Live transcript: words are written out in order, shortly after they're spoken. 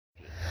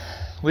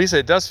Lisa,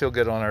 it does feel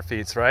good on our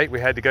feet, right? We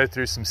had to go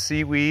through some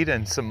seaweed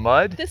and some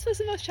mud. This was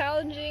the most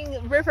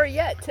challenging river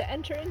yet to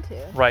enter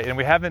into. Right, and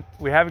we haven't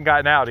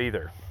gotten out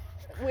either.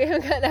 We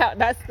haven't gotten out.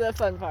 That's the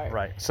fun part.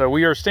 Right. So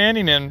we are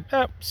standing in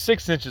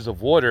 6 inches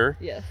of water.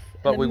 Yes.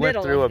 But we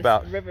went through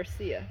about River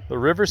Sia. The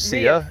River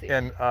Sia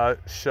in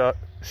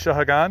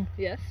Shahagan,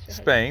 yes,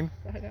 Spain.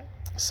 Shahagan.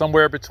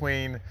 Somewhere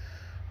between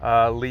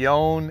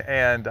Leon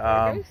and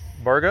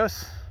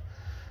Burgos.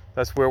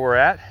 That's where we're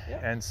at.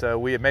 Yep. And so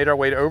we have made our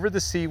way over the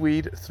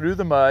seaweed, through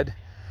the mud,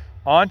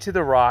 onto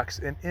the rocks,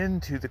 and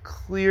into the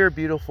clear,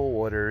 beautiful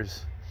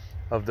waters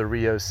of the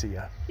Rio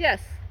Sia. Yes,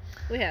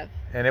 we have.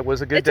 And it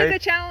was a good day.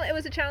 It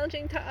was a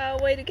challenging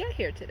way to get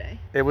here today.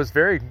 It was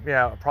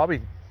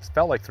probably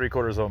felt like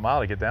 3/4 of a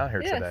mile to get down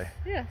here today.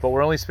 Yes. But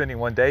we're only spending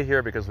one day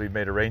here because we've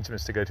made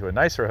arrangements to go to a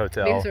nicer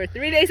hotel. Because we're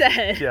 3 days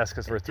ahead. Yes,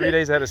 because we're 3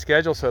 days ahead of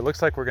schedule, so it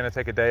looks like we're going to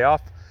take a day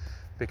off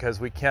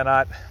because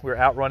we're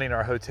outrunning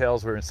our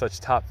hotels. We're in such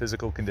top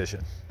physical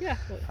condition. Yeah.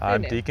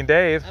 I'm Deacon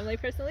Dave. I'm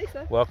Layperson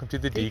Lisa. Welcome to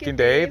the Deacon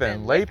Dave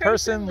and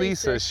Layperson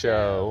Lisa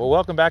show. Well,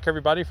 welcome back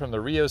everybody from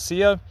the Rio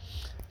Sia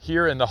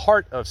here in the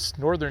heart of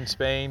northern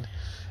Spain.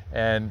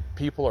 And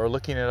people are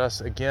looking at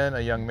us again. A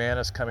young man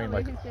is coming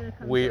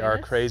we are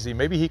crazy.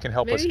 Maybe he can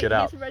help us get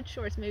out. Maybe he's red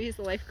shorts. Maybe he's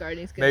the lifeguard.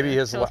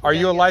 Are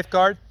you a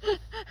lifeguard?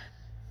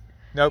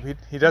 Nope,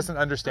 he doesn't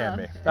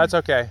understand me. That's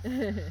okay.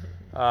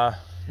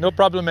 No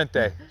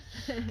problemente.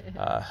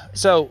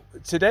 So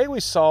today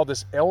we saw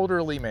this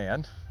elderly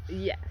man.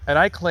 Yeah. And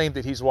I claim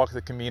that he's walked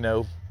the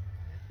Camino,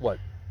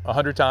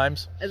 100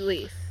 times? At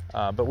least.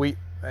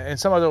 And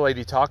some other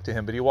lady talked to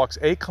him, but he walks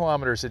 8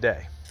 kilometers a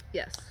day.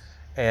 Yes.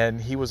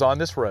 And he was on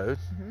this road,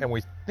 and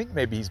we think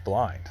maybe he's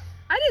blind.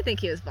 I didn't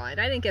think he was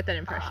blind. I didn't get that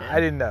impression. I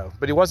didn't know,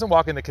 but he wasn't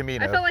walking the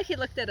Camino. I felt like he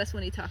looked at us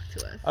when he talked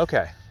to us.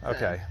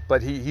 Okay.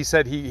 But he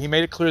said he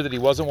made it clear that he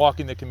wasn't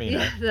walking the Camino.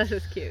 Yeah, that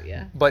was cute,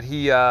 yeah. But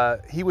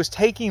he was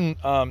taking,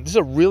 this is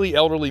a really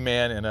elderly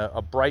man in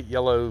a bright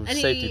yellow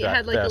safety vest.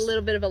 And he had a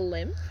little bit of a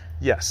limp.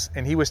 Yes,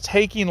 and he was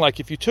taking,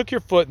 if you took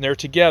your foot and they're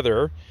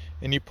together,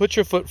 and you put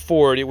your foot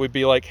forward, it would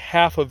be like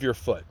half of your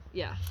foot.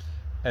 Yeah.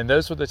 And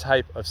those were the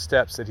type of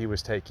steps that he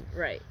was taking.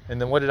 Right.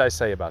 And then what did I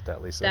say about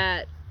that,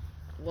 Lisa?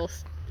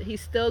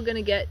 He's still going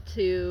to get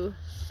to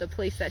the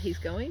place that he's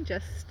going,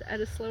 just at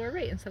a slower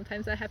rate. And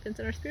sometimes that happens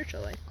in our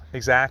spiritual life.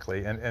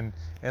 Exactly. And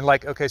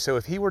so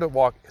if he were to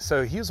walk,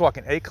 so he was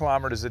walking 8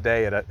 kilometers a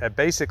day at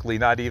basically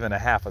not even a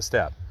half a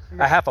step,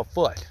 right. A half a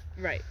foot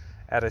right.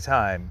 at a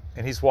time.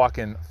 And he's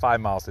walking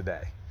 5 miles a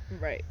day.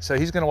 Right. So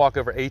he's going to walk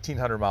over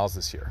 1,800 miles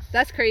this year.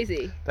 That's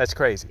crazy. That's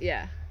crazy.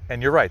 Yeah.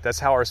 And you're right. That's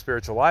how our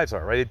spiritual lives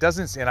are, right? It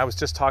doesn't, and I was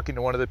just talking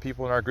to one of the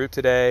people in our group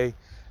today,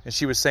 and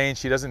she was saying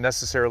she doesn't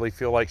necessarily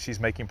feel like she's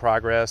making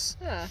progress.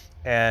 Yeah.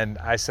 And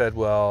I said,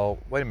 well,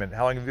 wait a minute.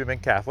 How long have you been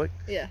Catholic?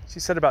 Yeah. She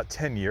said about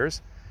 10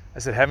 years. I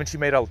said, haven't you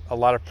made a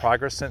lot of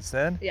progress since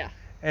then? Yeah.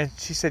 And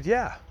she said,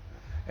 yeah.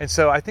 And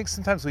so I think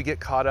sometimes we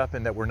get caught up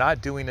in that we're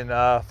not doing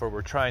enough, or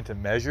we're trying to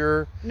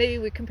measure. Maybe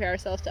we compare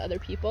ourselves to other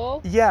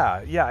people.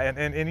 Yeah.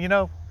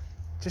 And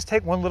just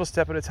take one little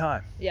step at a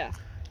time. Yeah.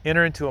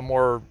 Enter into a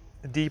more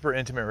deeper,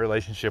 intimate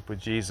relationship with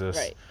Jesus.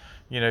 Right.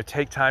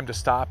 Take time to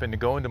stop and to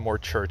go into more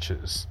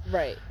churches.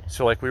 Right.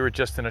 So we were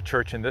just in a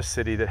church in this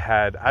city that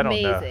had,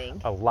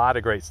 Amazing. A lot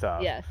of great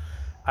stuff. Yes.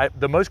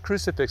 The most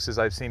crucifixes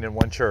I've seen in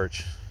one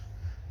church.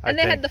 And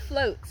they had the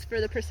floats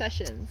for the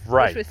processions.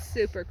 Right. Which was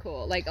super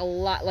cool. A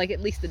lot,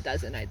 at least a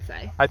dozen, I'd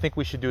say. I think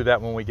we should do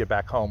that when we get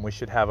back home. We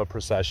should have a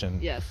procession.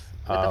 Yes.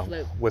 With the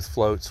float. With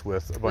floats,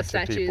 with a bunch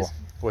of people.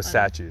 With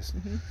statues.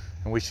 Mm-hmm.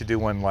 And we should do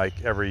one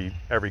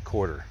every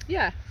quarter.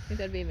 Yeah, I think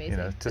that'd be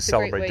amazing. To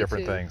celebrate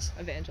different things.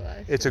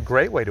 Evangelize. It's a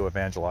great way to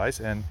evangelize,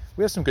 and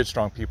we have some good,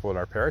 strong people in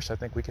our parish. I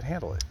think we can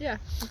handle it. Yeah,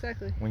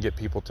 exactly. We can get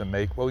people to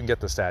we can get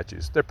the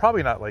statues. They're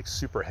probably not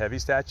super heavy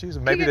statues.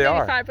 Maybe they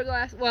are. Maybe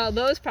fiberglass. Well,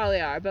 those probably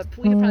are, but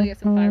we could probably get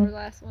some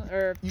fiberglass ones,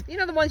 or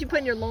the ones you put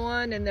in your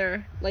lawn, and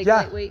they're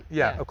lightweight.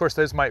 Yeah, of course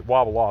those might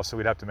wobble off, so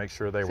we'd have to make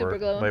sure they were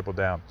labeled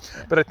down.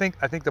 Yeah. But I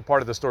think the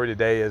part of the story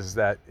today is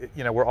that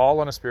we're all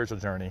on a spiritual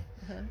journey.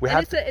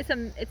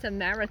 It's a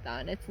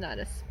marathon. It's not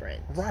a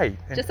sprint. Right.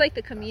 Just like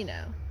the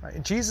Camino. Right.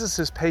 And Jesus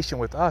is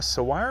patient with us,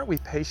 so why aren't we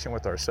patient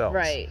with ourselves?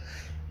 Right.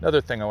 Another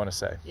thing I want to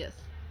say. Yes.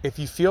 If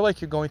you feel like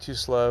you're going too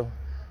slow,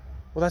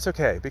 well, that's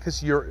okay,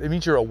 because it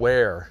means you're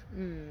aware.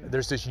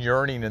 There's this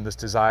yearning and this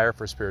desire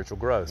for spiritual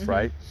growth,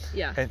 right?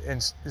 Yeah.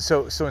 And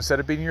so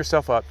instead of beating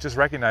yourself up, just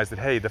recognize that,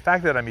 hey, the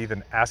fact that I'm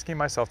even asking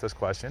myself this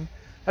question,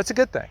 that's a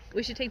good thing.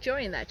 We should take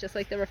joy in that, just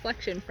like the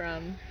reflection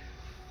from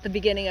the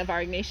beginning of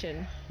our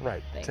Ignatian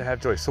thing. To have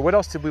joy. So what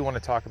else did we want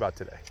to talk about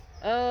today?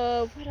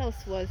 What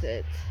else was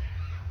it?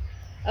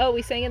 Oh,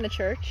 we sang in the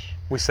church.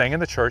 We sang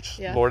in the church,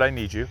 yeah. Lord, I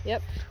Need You.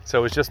 Yep. So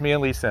it was just me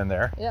and Lisa in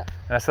there. Yep.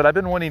 And I said, I've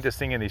been wanting to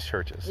sing in these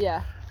churches.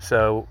 Yeah.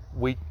 So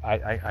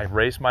I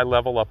raised my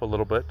level up a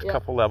little bit, a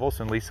couple levels,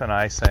 and Lisa and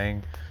I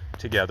sang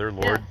together,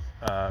 Lord,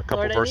 a couple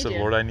Lord, I verses Need of You.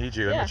 Lord, I Need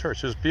You in Yeah. the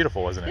church. It was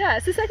beautiful, wasn't it? Yeah,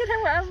 it's the second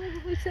time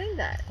we sang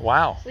that.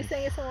 Wow. We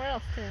sang it somewhere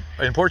else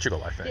too. In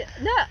Portugal, I think.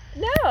 Yeah.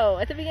 No,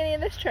 at the beginning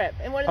of this trip,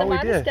 in one of the we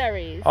did.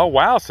 monasteries. Oh,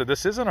 wow. So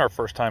this isn't our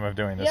first time of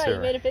doing this Yeah, here.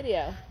 you made a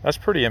video. That's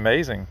pretty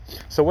amazing.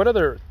 So what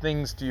other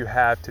things do you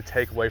have to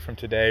take away from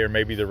today, or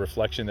maybe the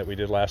reflection that we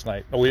did last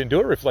night? Oh, we didn't do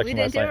a reflection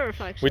last night. We didn't do a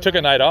reflection. We took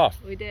a night off.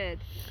 We did.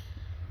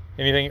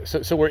 Anything?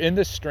 So we're in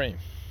this stream,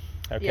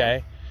 okay? Yeah.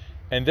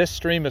 And this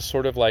stream is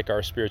sort of like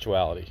our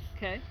spirituality.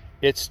 Okay.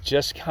 It's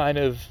just kind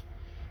of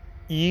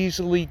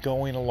easily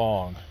going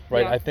along,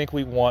 right? Yeah. I think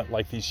we want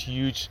like these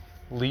huge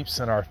leaps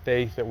in our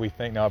faith that we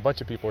think, now a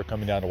bunch of people are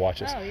coming down to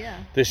watch us. Oh yeah.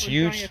 This We're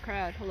huge drawing a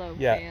crowd. Hello,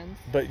 Yeah, fans.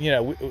 but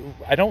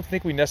I don't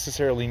think we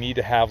necessarily need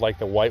to have like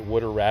the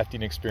whitewater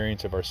rafting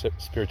experience of our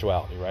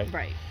spirituality, right?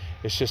 Right.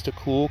 It's just a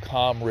cool,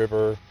 calm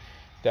river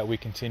that we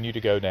continue to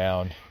go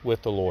down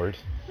with the Lord.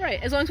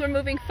 Right. As long as we're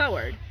moving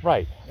forward.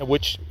 Right,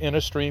 which in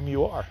a stream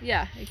you are.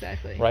 Yeah,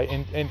 exactly. Right,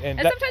 and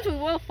that, sometimes we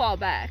will fall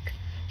back,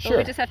 but sure,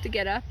 we just have to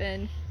get up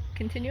and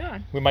continue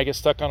on. we might get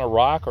stuck on a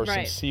rock or some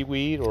Right.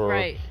 seaweed or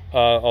Right. a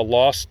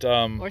lost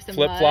Or some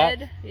flip-flop,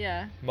 mud.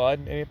 Yeah.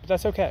 mud, but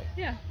that's okay.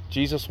 Yeah.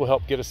 Jesus will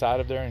help get us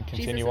out of there and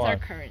continue Jesus is on. our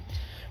current.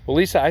 Well,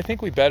 Lisa, I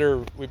think we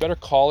better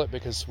call it,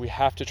 because we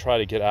have to try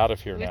to get out of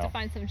here We now. have to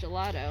find some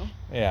gelato.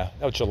 Yeah.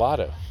 Oh,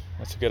 gelato.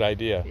 That's a good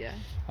idea. Yeah.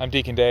 I'm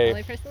Deacon Dave.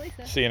 Only person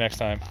Lisa. See you next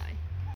time. Bye.